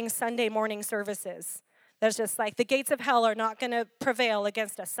having Sunday morning services. That's just like the gates of hell are not going to prevail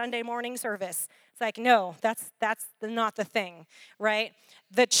against a Sunday morning service. It's like, no, that's not the thing, right?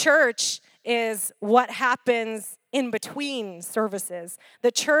 The church is what happens in between services.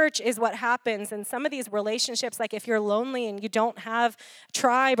 The church is what happens in some of these relationships. Like if you're lonely and you don't have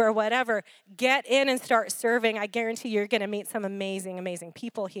tribe or whatever, get in and start serving. I guarantee you're going to meet some amazing, amazing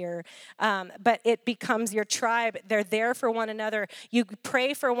people here. But it becomes your tribe. They're there for one another. You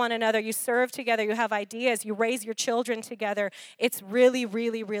pray for one another. You serve together. You have ideas. You raise your children together. It's really,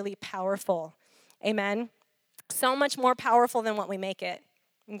 really, really powerful. Amen. So much more powerful than what we make it.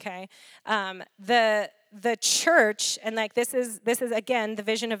 Okay. The church, and like this is again the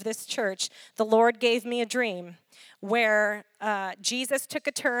vision of this church. The Lord gave me a dream where Jesus took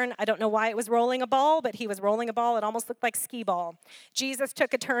a turn. I don't know why it was rolling a ball, but he was rolling a ball. It almost looked like skee ball. Jesus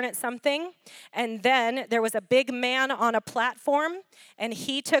took a turn at something, and then there was a big man on a platform, and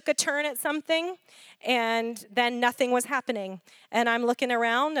he took a turn at something, and then nothing was happening. And I'm looking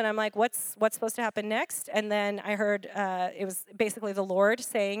around, and I'm like, what's supposed to happen next? And then I heard it was basically the Lord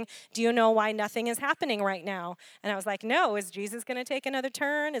saying, do you know why nothing is happening right now? And I was like, no. Is Jesus going to take another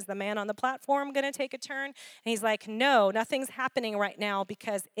turn? Is the man on the platform going to take a turn? And he's like, no, nothing's happening right now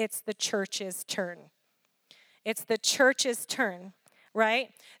because it's the church's turn. It's the church's turn, right?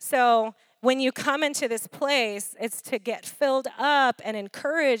 So when you come into this place, it's to get filled up and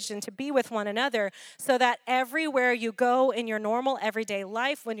encouraged and to be with one another so that everywhere you go in your normal everyday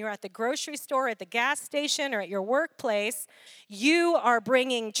life, when you're at the grocery store, at the gas station, or at your workplace, you are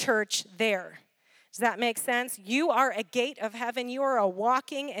bringing church there. Does that make sense? You are a gate of heaven. You are a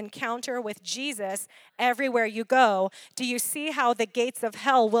walking encounter with Jesus everywhere you go. Do you see how the gates of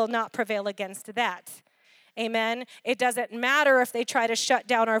hell will not prevail against that? Amen. It doesn't matter if they try to shut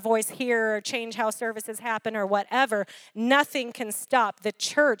down our voice here or change how services happen or whatever. Nothing can stop the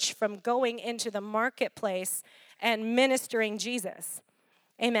church from going into the marketplace and ministering Jesus.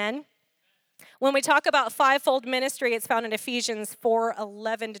 Amen. When we talk about fivefold ministry, it's found in Ephesians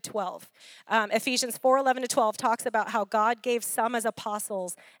 4:11 to 12. Ephesians 4:11 to 12 talks about how God gave some as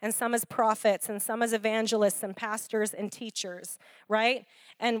apostles and some as prophets and some as evangelists and pastors and teachers, right?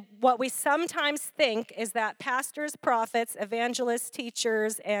 And what we sometimes think is that pastors, prophets, evangelists,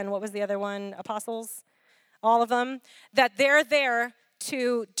 teachers, and what was the other one? Apostles? All of them, that they're there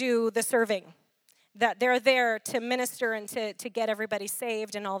to do the serving. That they're there to minister and to get everybody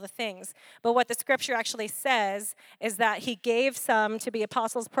saved and all the things. But what the scripture actually says is that he gave some to be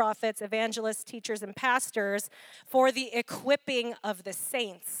apostles, prophets, evangelists, teachers, and pastors for the equipping of the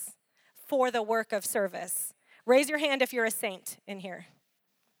saints for the work of service. Raise your hand if you're a saint in here.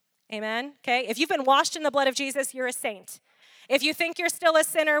 Amen? Okay? If you've been washed in the blood of Jesus, you're a saint. If you think you're still a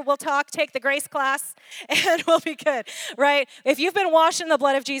sinner, we'll talk, take the grace class, and we'll be good, right? If you've been washed in the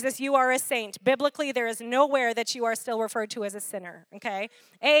blood of Jesus, you are a saint. Biblically, there is nowhere that you are still referred to as a sinner, okay?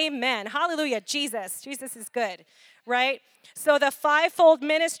 Amen. Hallelujah. Jesus is good, right? So the fivefold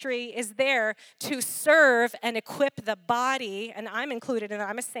ministry is there to serve and equip the body, and I'm included in it,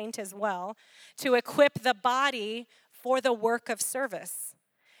 I'm a saint as well, to equip the body for the work of service.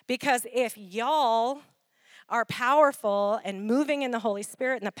 Because if y'all are powerful and moving in the Holy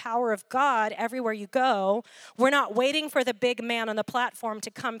Spirit and the power of God everywhere you go, we're not waiting for the big man on the platform to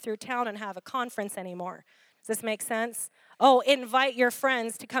come through town and have a conference anymore. Does this make sense? Oh, invite your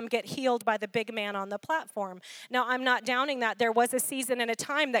friends to come get healed by the big man on the platform. Now, I'm not downing that. There was a season and a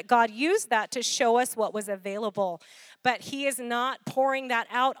time that God used that to show us what was available. But he is not pouring that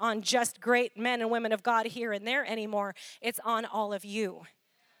out on just great men and women of God here and there anymore. It's on all of you.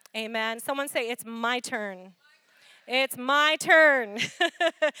 Amen. Someone say, it's my turn. It's my turn.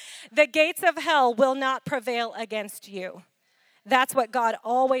 The gates of hell will not prevail against you. That's what God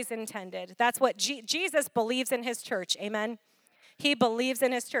always intended. That's what Jesus believes in his church. Amen. He believes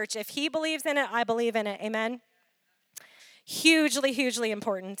in his church. If he believes in it, I believe in it. Amen. Hugely, hugely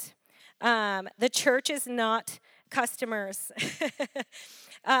important. The church is not customers.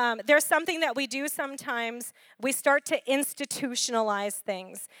 There's something that we do sometimes. We start to institutionalize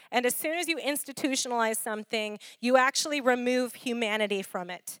things. And as soon as you institutionalize something, you actually remove humanity from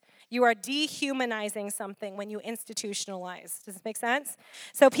it. You are dehumanizing something when you institutionalize. Does this make sense?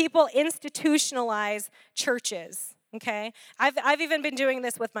 So people institutionalize churches. Okay, I've even been doing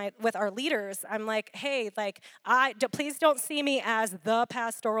this with our leaders. I'm like, hey, please don't see me as the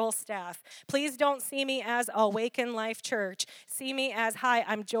pastoral staff. Please don't see me as Awaken Life Church. See me as, hi,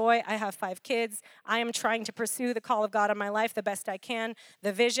 I'm Joy. I have 5 kids. I am trying to pursue the call of God on my life the best I can.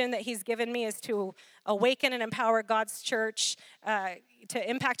 The vision that He's given me is to awaken and empower God's church, to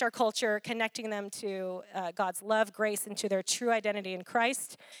impact our culture, connecting them to God's love, grace, and to their true identity in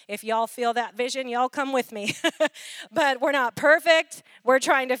Christ. If y'all feel that vision, y'all come with me. But we're not perfect. We're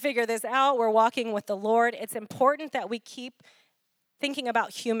trying to figure this out. We're walking with the Lord. It's important that we keep thinking about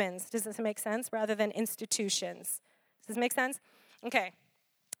humans. Does this make sense? Rather than institutions. Does this make sense? Okay.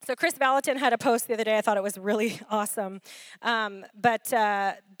 So Chris Valentin had a post the other day. I thought it was really awesome. Banning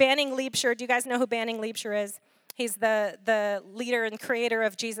Liebscher, do you guys know who Banning Liebscher is? He's the leader and creator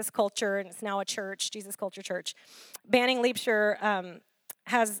of Jesus Culture, and it's now a church, Jesus Culture Church. Banning Liebscher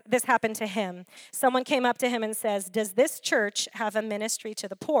has this happen to him. Someone came up to him and says, does this church have a ministry to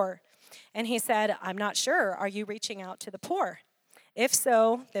the poor? And he said, I'm not sure. Are you reaching out to the poor? If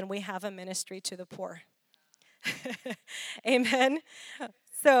so, then we have a ministry to the poor. Amen.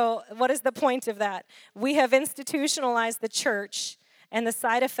 So what is the point of that? We have institutionalized the church, and the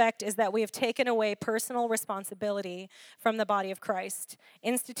side effect is that we have taken away personal responsibility from the body of Christ.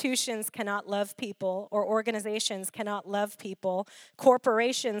 Institutions cannot love people, or organizations cannot love people.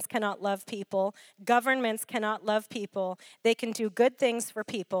 Corporations cannot love people. Governments cannot love people. They can do good things for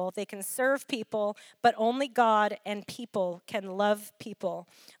people. They can serve people, but only God and people can love people.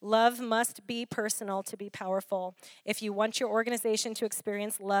 Love must be personal to be powerful. If you want your organization to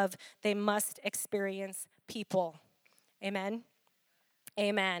experience love, they must experience people. Amen?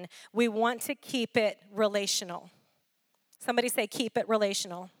 Amen. We want to keep it relational. Somebody say, keep it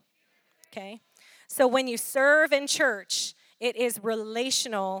relational. Okay? So when you serve in church, it is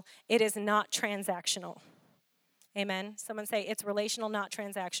relational. It is not transactional. Amen. Someone say, it's relational, not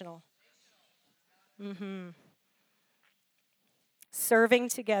transactional. Serving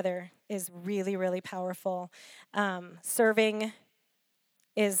together is really, really powerful. Serving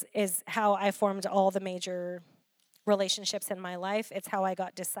is how I formed all the major relationships in my life. It's how I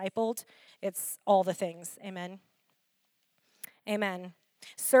got discipled. It's all the things. Amen. Amen.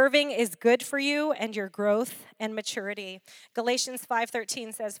 Serving is good for you and your growth and maturity. Galatians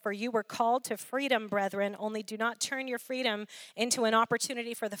 5:13 says, for you were called to freedom, brethren, only do not turn your freedom into an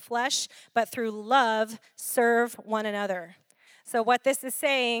opportunity for the flesh, but through love serve one another. So what this is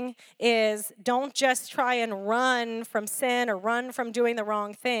saying is don't just try and run from sin or run from doing the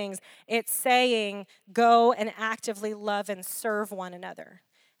wrong things. It's saying go and actively love and serve one another.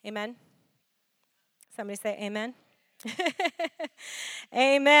 Amen? Somebody say amen.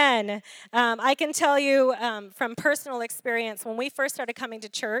 Amen. I can tell you from personal experience, when we first started coming to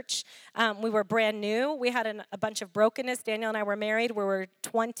church, we were brand new. We had a bunch of brokenness. Daniel and I were married. We were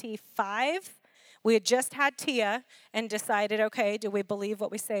 25. We had just had Tia and decided, okay, do we believe what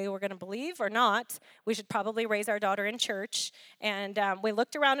we say we're going to believe or not? We should probably raise our daughter in church. And we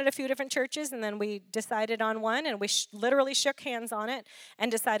looked around at a few different churches, and then we decided on one, and we literally shook hands on it and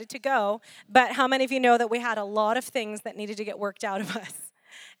decided to go. But how many of you know that we had a lot of things that needed to get worked out of us?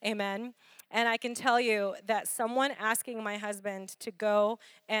 Amen. And I can tell you that someone asking my husband to go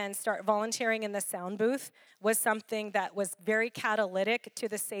and start volunteering in the sound booth was something that was very catalytic to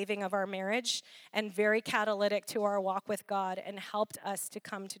the saving of our marriage and very catalytic to our walk with God and helped us to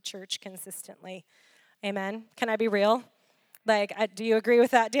come to church consistently. Amen. Can I be real? Do you agree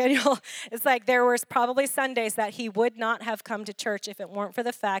with that, Daniel? It's like there was probably Sundays that he would not have come to church if it weren't for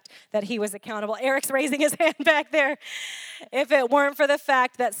the fact that he was accountable. Eric's raising his hand back there. If it weren't for the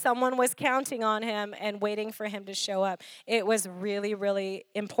fact that someone was counting on him and waiting for him to show up. It was really, really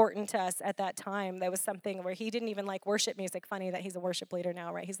important to us at that time. There was something where he didn't even like worship music. Funny that he's a worship leader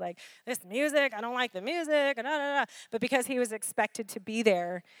now, right? He's like, this music, I don't like the music, But because he was expected to be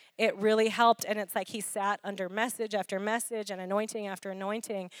there, it really helped. And it's like he sat under message after message and anointing after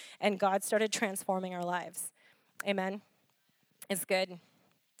anointing, and God started transforming our lives. Amen. It's good.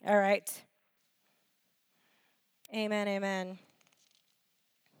 All right. Amen, amen.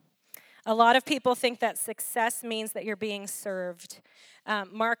 A lot of people think that success means that you're being served.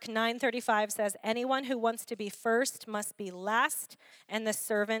 Mark 9:35 says, anyone who wants to be first must be last and the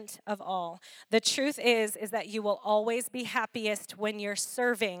servant of all. The truth is that you will always be happiest when you're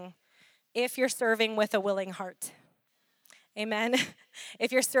serving, if you're serving with a willing heart. Amen.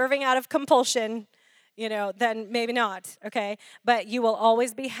 If you're serving out of compulsion, then maybe not, okay? But you will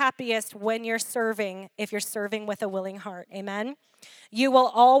always be happiest when you're serving, if you're serving with a willing heart. Amen. You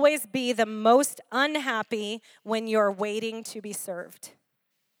will always be the most unhappy when you're waiting to be served.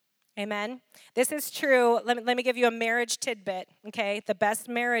 Amen. This is true. Let me give you a marriage tidbit, okay? The best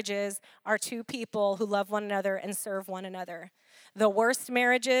marriages are two people who love one another and serve one another. The worst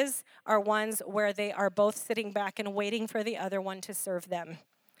marriages are ones where they are both sitting back and waiting for the other one to serve them.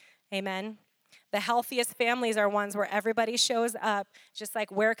 Amen. The healthiest families are ones where everybody shows up, just like,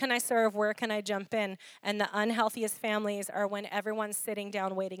 where can I serve? Where can I jump in? And the unhealthiest families are when everyone's sitting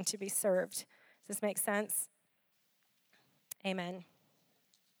down waiting to be served. Does this make sense? Amen.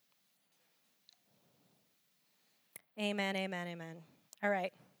 Amen, amen, amen. All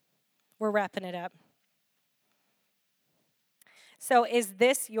right. We're wrapping it up. So is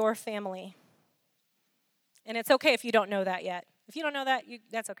this your family? And it's okay if you don't know that yet. If you don't know that,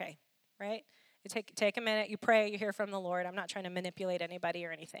 that's okay, right? You take a minute, you pray, you hear from the Lord. I'm not trying to manipulate anybody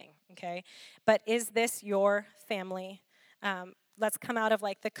or anything, okay? But is this your family? Let's come out of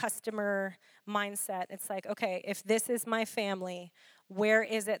like the customer mindset. It's like, okay, if this is my family, where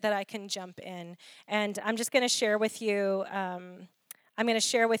is it that I can jump in? And I'm just going to share with you,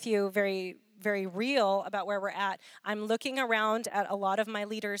 very, very real about where we're at. I'm looking around at a lot of my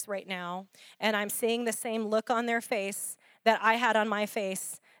leaders right now, and I'm seeing the same look on their face that I had on my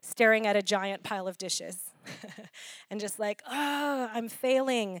face staring at a giant pile of dishes. And just like, oh, I'm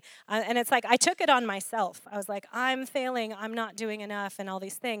failing. And it's like, I took it on myself. I was like, I'm failing. I'm not doing enough and all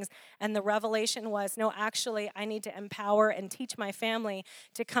these things. And the revelation was, no, actually, I need to empower and teach my family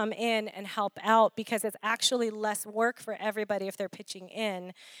to come in and help out, because it's actually less work for everybody if they're pitching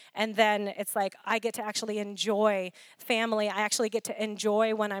in. And then it's like, I get to actually enjoy family. I actually get to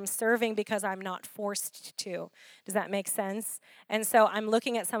enjoy when I'm serving because I'm not forced to. Does that make sense? And so I'm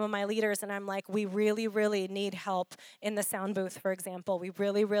looking at some of my leaders and I'm like, we really, really need help in the sound booth, for example. We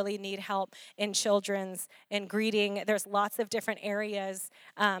really, really need help in children's, in greeting. There's lots of different areas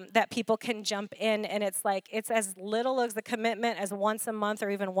that people can jump in, and it's like, it's as little as the commitment as once a month or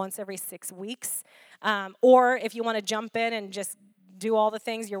even once every 6 weeks. Or if you want to jump in and just do all the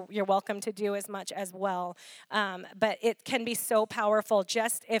things, you're welcome to do as much as well. But it can be so powerful.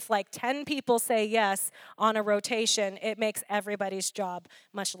 Just if like 10 people say yes on a rotation, it makes everybody's job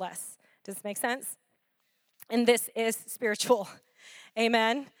much less. Does this make sense? And this is spiritual.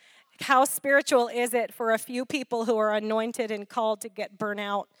 Amen. How spiritual is it for a few people who are anointed and called to get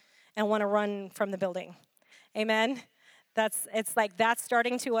burnout and want to run from the building? Amen. It's like that's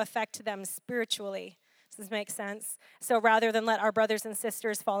starting to affect them spiritually. Does this make sense? So rather than let our brothers and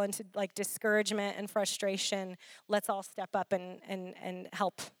sisters fall into like discouragement and frustration, let's all step up and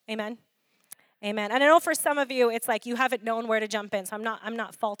help. Amen. Amen. And I know for some of you, it's like you haven't known where to jump in. So I'm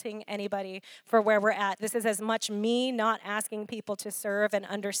not faulting anybody for where we're at. This is as much me not asking people to serve and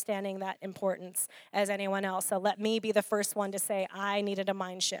understanding that importance as anyone else. So let me be the first one to say I needed a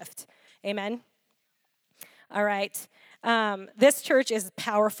mind shift. Amen. All right. This church is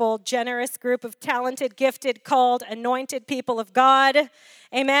powerful, generous group of talented, gifted, called, anointed people of God.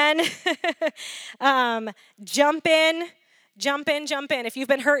 Amen. Jump in. Jump in, jump in. If you've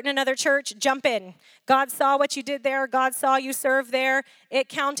been hurt in another church, jump in. God saw what you did there. God saw you serve there. It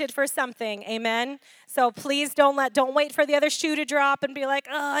counted for something. Amen. So please don't wait for the other shoe to drop and be like,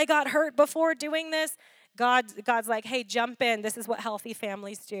 oh, I got hurt before doing this. God's like, hey, jump in. This is what healthy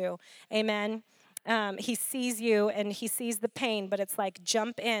families do. Amen. He sees you and he sees the pain, but it's like,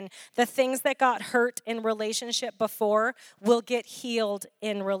 jump in. The things that got hurt in relationship before will get healed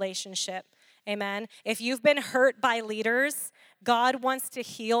in relationship. Amen. If you've been hurt by leaders, God wants to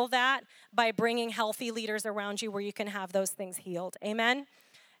heal that by bringing healthy leaders around you where you can have those things healed. Amen.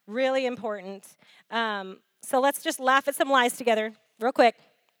 Really important. So let's just laugh at some lies together real quick.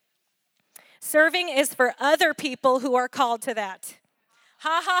 Serving is for other people who are called to that.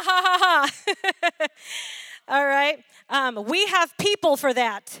 Ha, ha, ha, ha, ha. All right. We have people for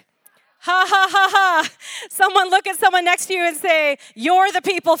that. Ha, ha, ha, ha. Someone look at someone next to you and say, you're the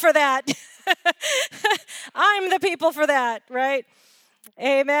people for that. I'm the people for that, right?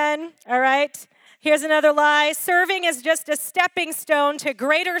 Amen. All right. Here's another lie. Serving is just a stepping stone to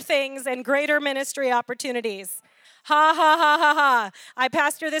greater things and greater ministry opportunities. Ha, ha, ha, ha, ha. I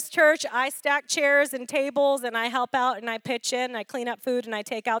pastor this church. I stack chairs and tables, and I help out, and I pitch in, and I clean up food, and I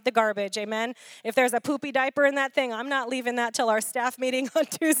take out the garbage. Amen. If there's a poopy diaper in that thing, I'm not leaving that till our staff meeting on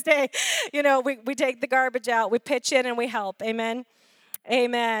Tuesday. We take the garbage out. We pitch in, and we help. Amen.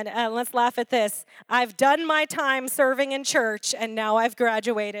 Amen. Let's laugh at this. I've done my time serving in church, and now I've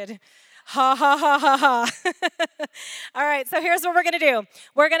graduated. Ha ha ha ha ha. All right, so here's what we're going to do.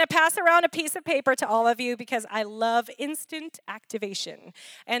 We're going to pass around a piece of paper to all of you because I love instant activation.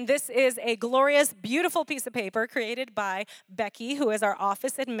 And this is a glorious, beautiful piece of paper created by Becky, who is our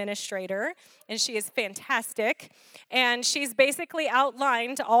office administrator, and she is fantastic. And she's basically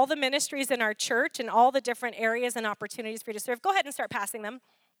outlined all the ministries in our church and all the different areas and opportunities for you to serve. Go ahead and start passing them.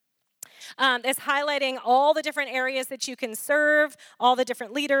 It's highlighting all the different areas that you can serve, all the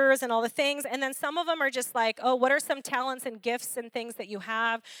different leaders and all the things. And then some of them are just like, oh, what are some talents and gifts and things that you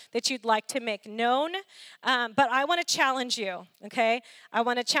have that you'd like to make known? But I want to challenge you, okay? I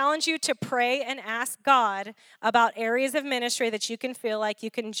want to challenge you to pray and ask God about areas of ministry that you can feel like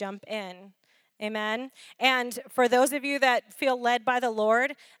you can jump in. Amen. And for those of you that feel led by the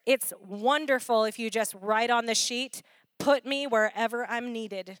Lord, it's wonderful if you just write on the sheet, put me wherever I'm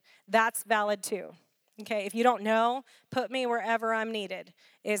needed. That's valid too. Okay, if you don't know, put me wherever I'm needed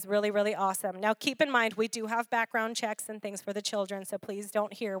is really, really awesome. Now, keep in mind, we do have background checks and things for the children, so please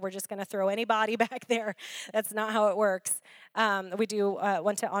don't hear we're just going to throw anybody back there. That's not how it works. We do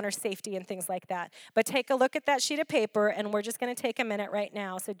want to honor safety and things like that. But take a look at that sheet of paper, and we're just going to take a minute right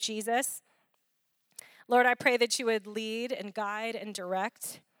now. So, Jesus, Lord, I pray that you would lead and guide and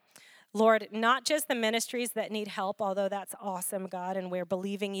direct. Lord, not just the ministries that need help, although that's awesome, God, and we're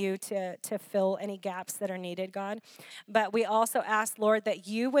believing you to fill any gaps that are needed, God. But we also ask, Lord, that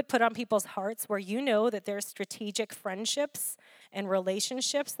you would put on people's hearts where you know that there's strategic friendships and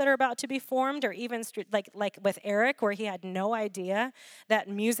relationships that are about to be formed, or even like with Eric, where he had no idea that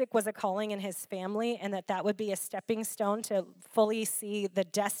music was a calling in his family and that would be a stepping stone to fully see the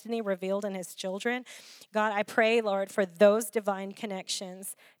destiny revealed in his children. God, I pray, Lord, for those divine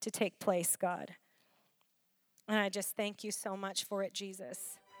connections to take place, God. And I just thank you so much for it,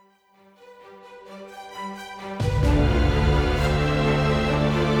 Jesus.